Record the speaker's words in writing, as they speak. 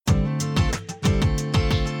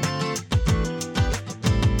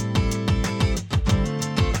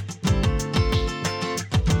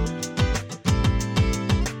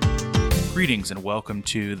Greetings and welcome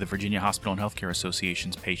to the Virginia Hospital and Healthcare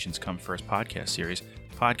Association's Patients Come First podcast series.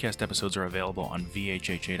 Podcast episodes are available on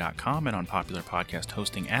VHHA.com and on popular podcast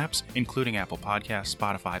hosting apps, including Apple Podcasts,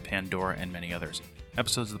 Spotify, Pandora, and many others.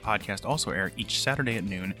 Episodes of the podcast also air each Saturday at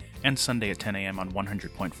noon and Sunday at 10 a.m. on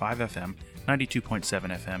 100.5 FM, 92.7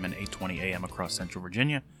 FM, and 820 a.m. across Central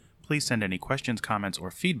Virginia. Please send any questions, comments, or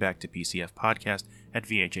feedback to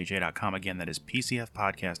PCFpodcast@VHHA.com. Again, that is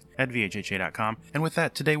PCFpodcast@VHHA.com. And with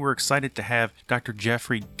that, today we're excited to have Dr.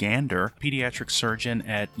 Jeffrey Gander, pediatric surgeon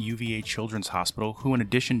at UVA Children's Hospital, who in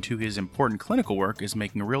addition to his important clinical work is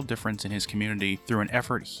making a real difference in his community through an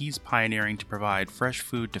effort he's pioneering to provide fresh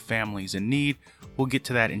food to families in need. We'll get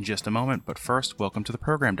to that in just a moment, but first, welcome to the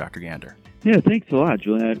program, Dr. Gander. Yeah, thanks a lot,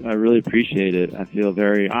 Julian. I really appreciate it. I feel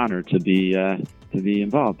very honored to be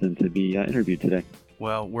involved and to be interviewed today.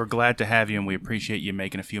 Well, we're glad to have you, and we appreciate you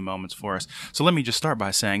making a few moments for us. So let me just start by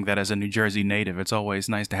saying that as a New Jersey native, it's always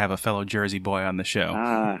nice to have a fellow Jersey boy on the show.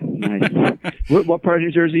 Ah, nice. What part of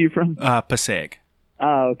New Jersey are you from? Passaic.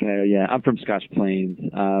 Oh, okay. Yeah, I'm from Scotch Plains.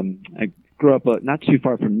 I grew up not too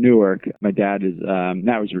far from Newark. My dad is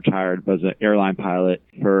now he's retired, but was an airline pilot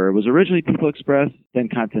was originally People Express, then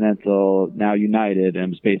Continental, now United,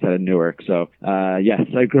 and was based out of Newark. So, yes,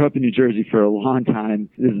 I grew up in New Jersey for a long time.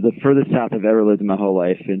 This is the furthest south I've ever lived in my whole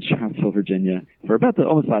life, in Charlottesville, Virginia, for about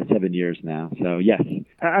almost the last 7 years now. So, yes,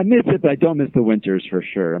 I miss it, but I don't miss the winters for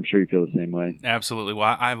sure. I'm sure you feel the same way. Absolutely.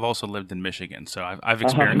 Well, I've also lived in Michigan, so I've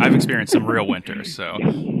experienced some real winters. So,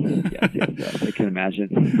 yes, I can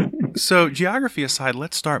imagine. So, geography aside,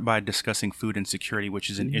 let's start by discussing food insecurity, which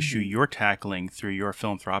is an issue you're tackling through your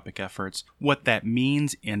philanthropic efforts, what that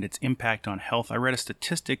means and its impact on health. I read a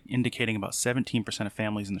statistic indicating about 17% of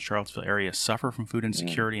families in the Charlottesville area suffer from food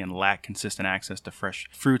insecurity and lack consistent access to fresh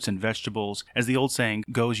fruits and vegetables. As the old saying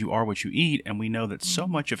goes, you are what you eat, and we know that so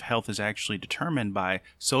much of health is actually determined by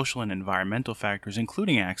social and environmental factors,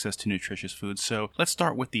 including access to nutritious foods. So let's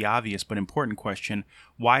start with the obvious but important question: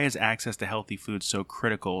 why is access to healthy foods so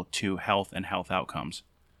critical to health and health outcomes?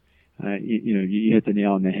 You hit the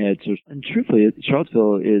nail on the head. So, and truthfully,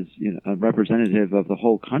 Charlottesville is a representative of the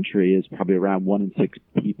whole country. Is probably around 1 in 6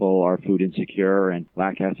 people are food insecure and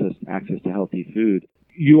lack access to healthy food.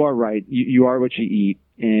 You are right. You are what you eat,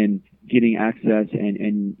 and getting access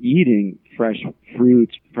and eating fresh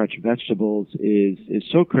fruits, fresh vegetables is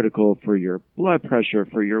so critical for your blood pressure,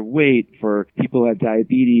 for your weight, for people who have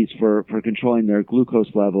diabetes, for controlling their glucose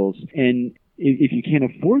levels. And if you can't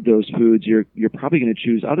afford those foods, you're probably going to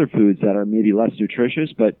choose other foods that are maybe less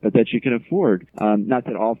nutritious, but that you can afford. Not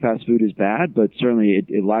that all fast food is bad, but certainly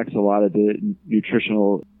it lacks a lot of the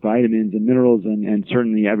nutritional vitamins and minerals and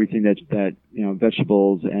certainly everything that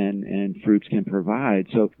vegetables and fruits can provide.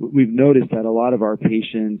 So we've noticed that a lot of our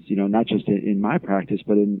patients, not just in my practice,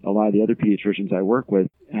 but in a lot of the other pediatricians I work with,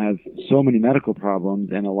 have so many medical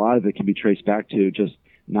problems, and a lot of it can be traced back to just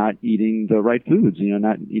not eating the right foods,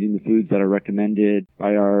 not eating the foods that are recommended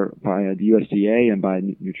by the USDA and by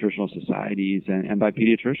nutritional societies and by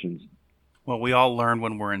pediatricians. Well, we all learn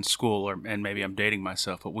when we're in school, and maybe I'm dating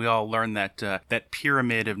myself, but we all learn that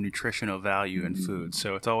pyramid of nutritional value in food.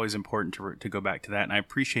 So it's always important to go back to that. And I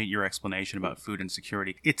appreciate your explanation about food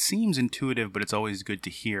insecurity. It seems intuitive, but it's always good to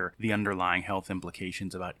hear the underlying health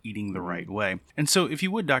implications about eating the right way. And so if you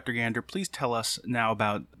would, Dr. Gander, please tell us now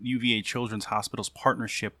about UVA Children's Hospital's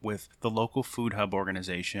partnership with the local Food Hub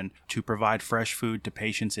organization to provide fresh food to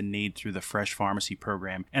patients in need through the Fresh Pharmacy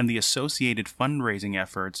program and the associated fundraising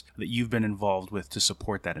efforts that you've been involved with to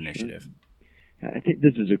support that initiative. I think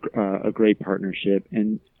this is a great partnership,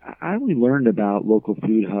 and I only learned about Local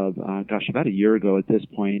Food Hub, about a year ago at this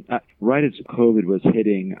point. Right as COVID was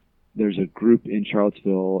hitting, there's a group in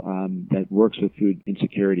Charlottesville that works with food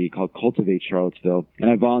insecurity called Cultivate Charlottesville, and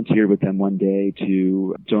I volunteered with them one day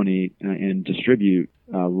to donate and distribute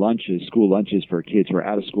school lunches for kids who are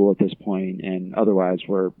out of school at this point and otherwise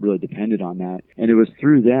were really dependent on that. And it was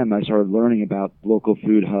through them I started learning about Local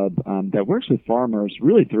Food Hub that works with farmers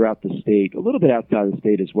really throughout the state, a little bit outside of the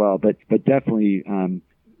state as well, but definitely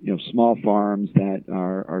small farms that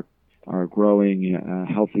are growing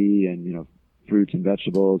healthy and fruits and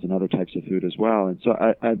vegetables and other types of food as well. And so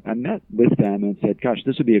I met with them and said, gosh,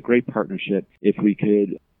 this would be a great partnership if we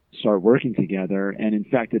could start working together. And in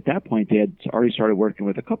fact, at that point, they had already started working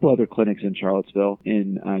with a couple other clinics in Charlottesville,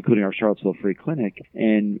 including our Charlottesville Free Clinic,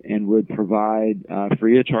 and would provide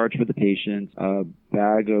free of charge for the patients a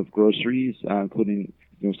bag of groceries, including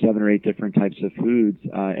 7 or 8 different types of foods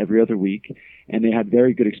every other week. And they had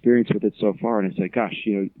very good experience with it so far. And I said, gosh,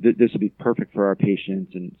 this would be perfect for our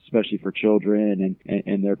patients, and especially for children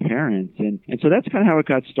and their parents. And so that's kind of how it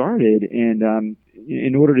got started. And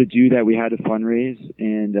in order to do that, we had to fundraise,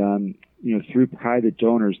 and through private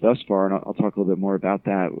donors thus far, and I'll talk a little bit more about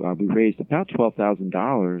that, we raised about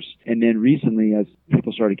 $12,000. And then recently, as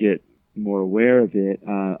people started to get more aware of it,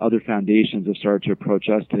 other foundations have started to approach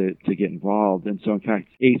us to get involved. And so, in fact,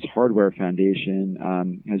 Ace Hardware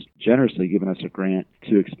Foundation has generously given us a grant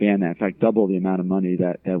to expand that. In fact, double the amount of money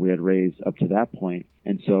that we had raised up to that point.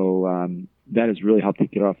 And so that has really helped to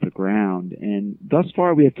get off the ground. And thus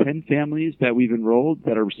far, we have 10 families that we've enrolled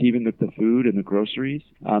that are receiving the food and the groceries.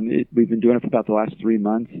 We've been doing it for about the last 3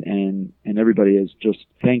 months, and everybody has just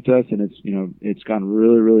thanked us, and it's gone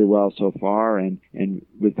really, really well so far. And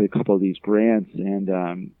with a couple of these grants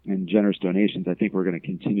and generous donations, I think we're going to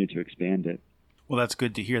continue to expand it. Well, that's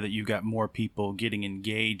good to hear that you've got more people getting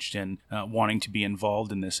engaged and wanting to be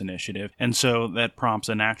involved in this initiative. And so that prompts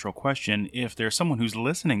a natural question. If there's someone who's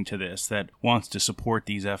listening to this that wants to support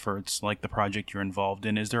these efforts, like the project you're involved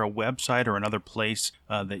in, is there a website or another place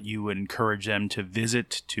that you would encourage them to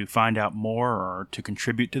visit to find out more or to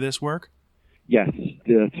contribute to this work? Yes,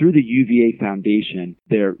 through the UVA Foundation,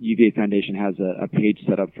 their UVA Foundation has a page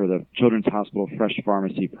set up for the Children's Hospital Fresh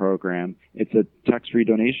Pharmacy Program. It's a tax-free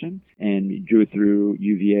donation, and you do it through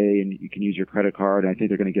UVA, and you can use your credit card. I think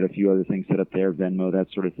they're going to get a few other things set up there, Venmo, that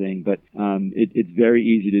sort of thing. But it's very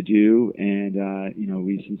easy to do, and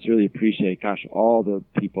we sincerely appreciate, all the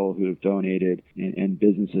people who have donated and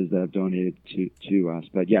businesses that have donated to us.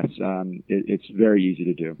 But yes, it's very easy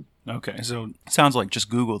to do. Okay, so it sounds like just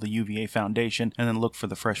Google the UVA Foundation and then look for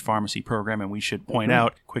the Fresh Pharmacy Program. And we should point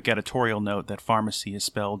out, quick editorial note, that pharmacy is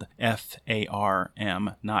spelled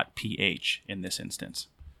F-A-R-M, not P-H in this instance.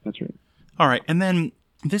 That's right. All right, and then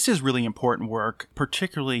this is really important work,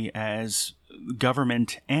 particularly as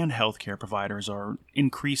government and healthcare providers are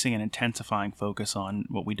increasing and intensifying focus on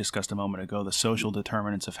what we discussed a moment ago, the social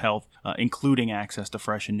determinants of health, including access to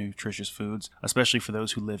fresh and nutritious foods, especially for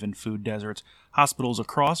those who live in food deserts. Hospitals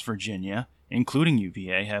across Virginia, including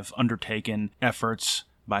UVA, have undertaken efforts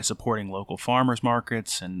by supporting local farmers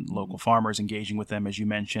markets and local farmers, engaging with them, as you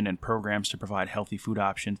mentioned, and programs to provide healthy food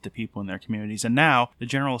options to people in their communities. And now the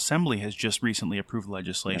General Assembly has just recently approved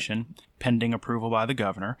legislation, pending approval by the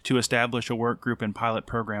governor, to establish a work group and pilot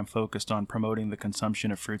program focused on promoting the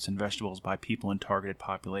consumption of fruits and vegetables by people in targeted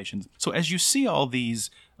populations. So as you see all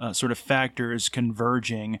these sort of factors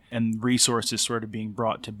converging and resources sort of being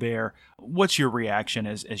brought to bear, what's your reaction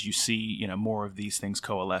as you see more of these things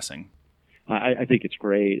coalescing? I think it's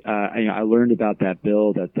great. I learned about that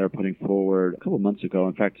bill that they're putting forward a couple of months ago.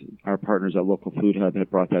 In fact, our partners at Local Food Hub had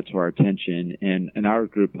brought that to our attention, and our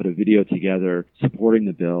group put a video together supporting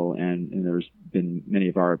the bill, and there's been many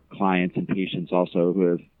of our clients and patients also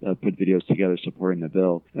who have put videos together supporting the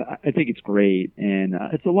bill. I think it's great, and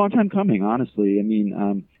it's a long time coming, honestly. I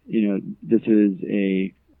mean, this is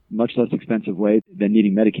a much less expensive way than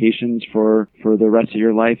needing medications for the rest of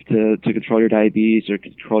your life to control your diabetes or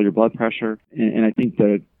control your blood pressure. And I think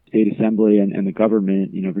the state assembly and the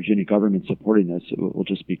government, Virginia government supporting this will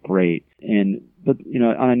just be great. But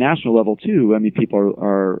on a national level too, I mean, people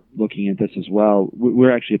are looking at this as well.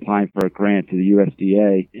 We're actually applying for a grant to the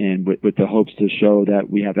USDA, and with the hopes to show that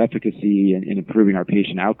we have efficacy in improving our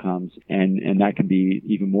patient outcomes, and that can be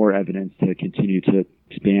even more evidence to continue to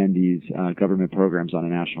expand these government programs on a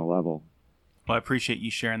national level. Well, I appreciate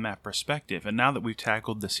you sharing that perspective. And now that we've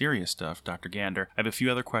tackled the serious stuff, Dr. Gander, I have a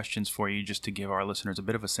few other questions for you just to give our listeners a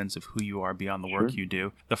bit of a sense of who you are beyond the work you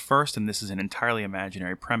do. The first, and this is an entirely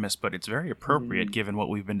imaginary premise, but it's very appropriate given what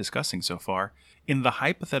we've been discussing so far. In the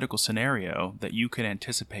hypothetical scenario that you could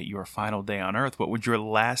anticipate your final day on Earth, what would your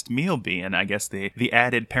last meal be? And I guess the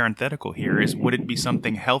added parenthetical here is, would it be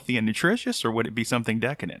something healthy and nutritious, or would it be something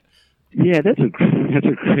decadent? Yeah, that's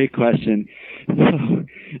a great question. So,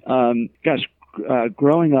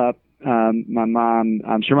 growing up, my mom,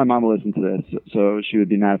 I'm sure my mom will listen to this, so she would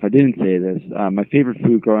be mad if I didn't say this. My favorite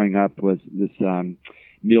food growing up was this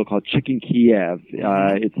meal called chicken Kiev.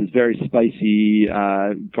 It's this very spicy,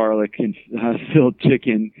 garlic and filled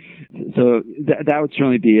chicken. So that would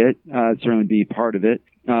certainly be it. Certainly be part of it.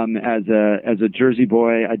 As a Jersey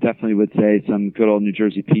boy, I definitely would say some good old New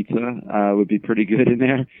Jersey pizza would be pretty good in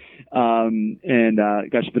there.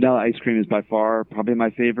 Vanilla ice cream is by far probably my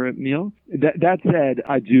favorite meal. That said,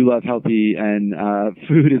 I do love healthy and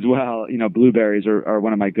food as well. Blueberries are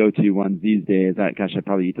one of my go-to ones these days. I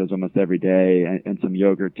probably eat those almost every day, and some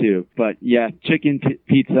yogurt too. But yeah, chicken,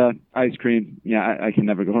 pizza, ice cream. Yeah, I can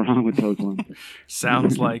never go wrong with those ones.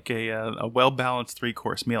 Sounds like a well-balanced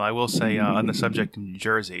three-course meal. I will say on the subject of New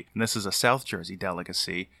Jersey, and this is a South Jersey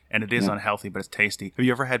delicacy, and it is unhealthy, but it's tasty. Have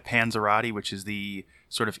you ever had panzerotti, which is the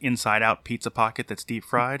sort of inside-out pizza pocket that's deep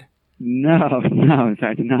fried? No, in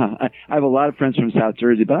fact, no. I have a lot of friends from South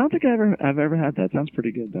Jersey, but I don't think I've ever had that. Sounds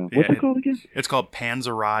pretty good, though. What's it called again? It's called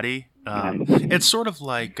panzerotti. Nice. It's sort of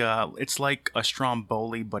like it's like a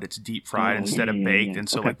stromboli, but it's deep fried instead of baked, and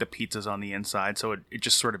so like the pizza's on the inside, so it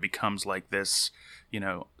just sort of becomes like this,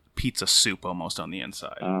 pizza soup almost on the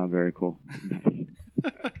inside. Very cool.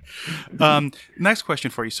 Next question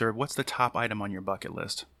for you, sir. What's the top item on your bucket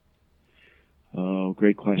list? Oh,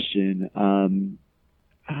 great question.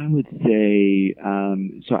 I would say,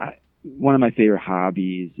 one of my favorite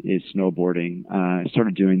hobbies is snowboarding. I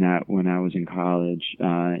started doing that when I was in college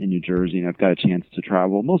in New Jersey, and I've got a chance to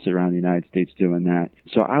travel mostly around the United States doing that.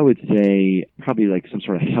 So I would say probably like some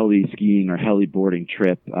sort of heli skiing or heli boarding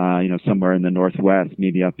trip, somewhere in the Northwest,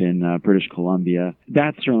 maybe up in British Columbia.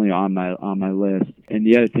 That's certainly on my list. And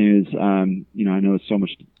the other thing is, I know it's so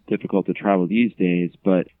much difficult to travel these days,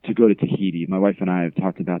 but to go to Tahiti. My wife and I have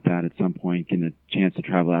talked about that at some point, getting a chance to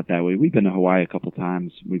travel out that way. We've been to Hawaii a couple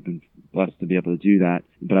times. We've been blessed to be able to do that,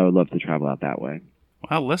 but I would love to travel out that way.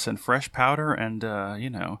 Well, listen, fresh powder and,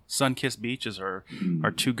 sun-kissed beaches are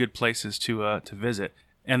two good places to visit.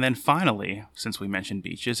 And then finally, since we mentioned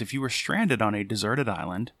beaches, if you were stranded on a deserted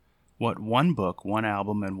island, what one book, one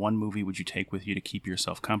album, and one movie would you take with you to keep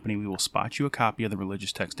yourself company? We will spot you a copy of the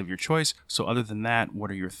religious text of your choice. So other than that, what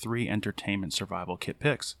are your 3 entertainment survival kit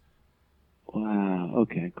picks? Wow.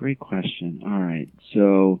 Okay. Great question. All right.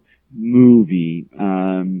 So movie.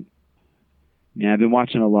 I've been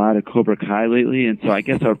watching a lot of Cobra Kai lately, and so I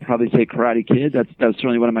guess I would probably say Karate Kid. That was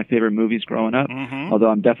certainly one of my favorite movies growing up, although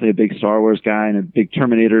I'm definitely a big Star Wars guy and a big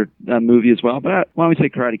Terminator movie as well. But why don't we say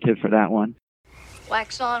Karate Kid for that one?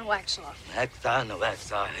 Wax on, wax off. Wax on,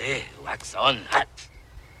 wax off. Hey, wax on, hot.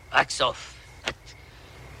 Wax off, hot.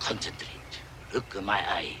 Concentrate. Look at my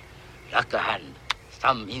eye. Lock a hand.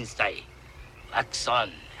 Thumb inside. Wax on,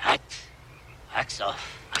 hot. Wax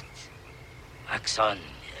off, hot. Wax on,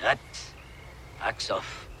 hot. Wax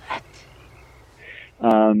off, hot.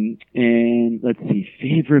 And let's see,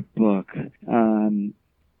 favorite book.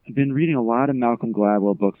 I've been reading a lot of Malcolm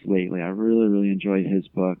Gladwell books lately. I really, really enjoy his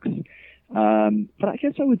books. But I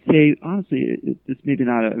guess I would say, honestly, it's maybe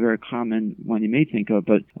not a very common one you may think of,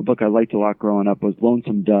 but a book I liked a lot growing up was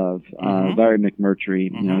Lonesome Dove, Larry McMurtry.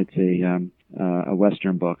 It's a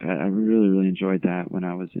Western book. I really, really enjoyed that when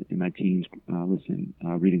I was in my teens,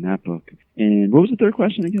 reading that book. And what was the third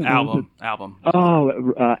question again? Album.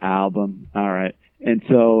 Oh, album. All right. And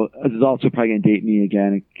so this is also probably going to date me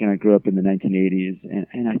again. I grew up in the 1980s,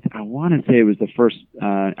 and I want to say it was the first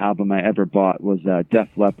album I ever bought was Def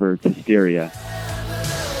Leppard's Hysteria.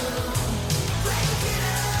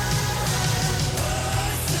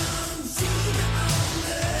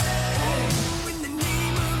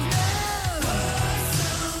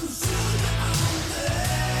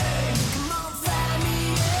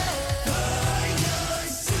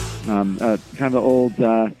 Kind of the old,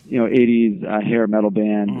 80s hair metal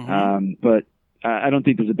band, but I don't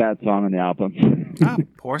think there's a bad song on the album.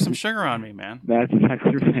 Pour some sugar on me, man. That's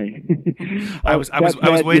exactly right. I was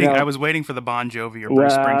waiting. I was waiting for the Bon Jovi or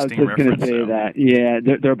Bruce Springsteen reference. I was just going to say that. Yeah,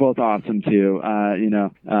 they're both awesome too.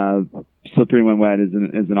 Slippery When Wet is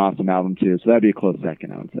an awesome album too. So that'd be a close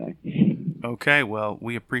second, I would say. Okay, well,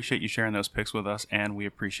 we appreciate you sharing those picks with us, and we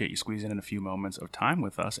appreciate you squeezing in a few moments of time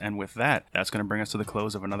with us. And with that, that's going to bring us to the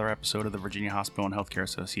close of another episode of the Virginia Hospital and Healthcare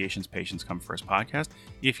Association's Patients Come First podcast.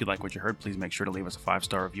 If you like what you heard, please make sure to leave us a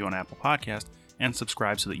 5-star review on Apple Podcast and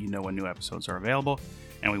subscribe so that you know when new episodes are available.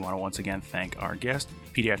 And we want to once again thank our guest,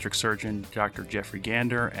 pediatric surgeon Dr. Jeffrey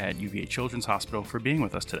Gander at UVA Children's Hospital, for being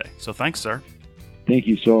with us today. So thanks, sir. Thank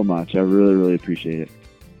you so much. I really, really appreciate it.